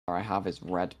I have is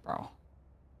red, bro.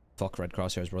 Fuck red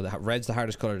crosshairs, bro. Red's the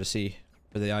hardest color to see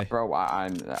for the eye. Bro,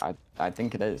 I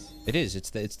think it is. It is.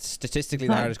 It's statistically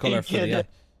the hardest color for the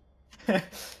eye.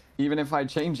 Even if I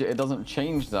change it, it doesn't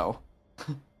change though.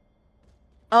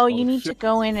 Oh, you need to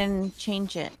go in and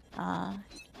change it.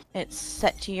 It's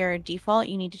set to your default.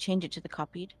 You need to change it to the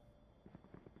copied.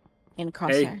 In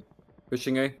crosshair. A.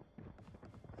 Pushing A.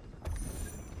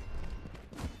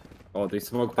 Oh, they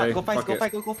smoked A. Go fight, Fuck go it.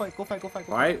 fight, go fight, go fight, go fight,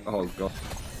 go Why? fight. Oh god.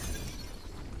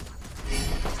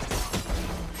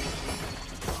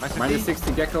 Nice. Minus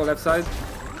 60 gecko left side.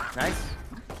 Nice.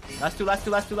 Last two, last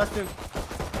two, last two, last two.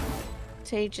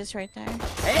 Sage is right there.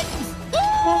 Hey!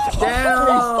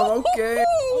 Damn, okay.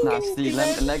 Nasty,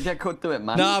 let Gecko do it,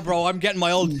 man. Nah, bro, I'm getting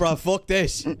my ult, bro. Fuck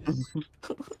this.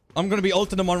 I'm gonna be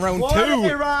ulting him on round One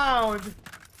 2. round.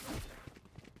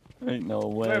 Ain't no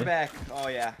way. We're back. Oh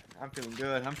yeah, I'm feeling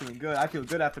good. I'm feeling good. I feel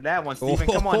good after that one, Steven.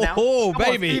 Come on now. Oh, Come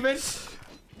baby. On, Steven.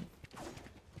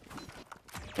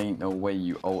 Ain't no way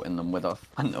you ulting them with a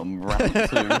phantom round 2.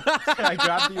 I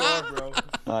grabbed the orb, bro.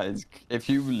 That is, if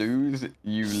you lose,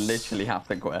 you literally have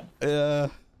to quit.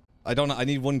 I don't know. I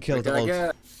need one kill to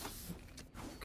ult.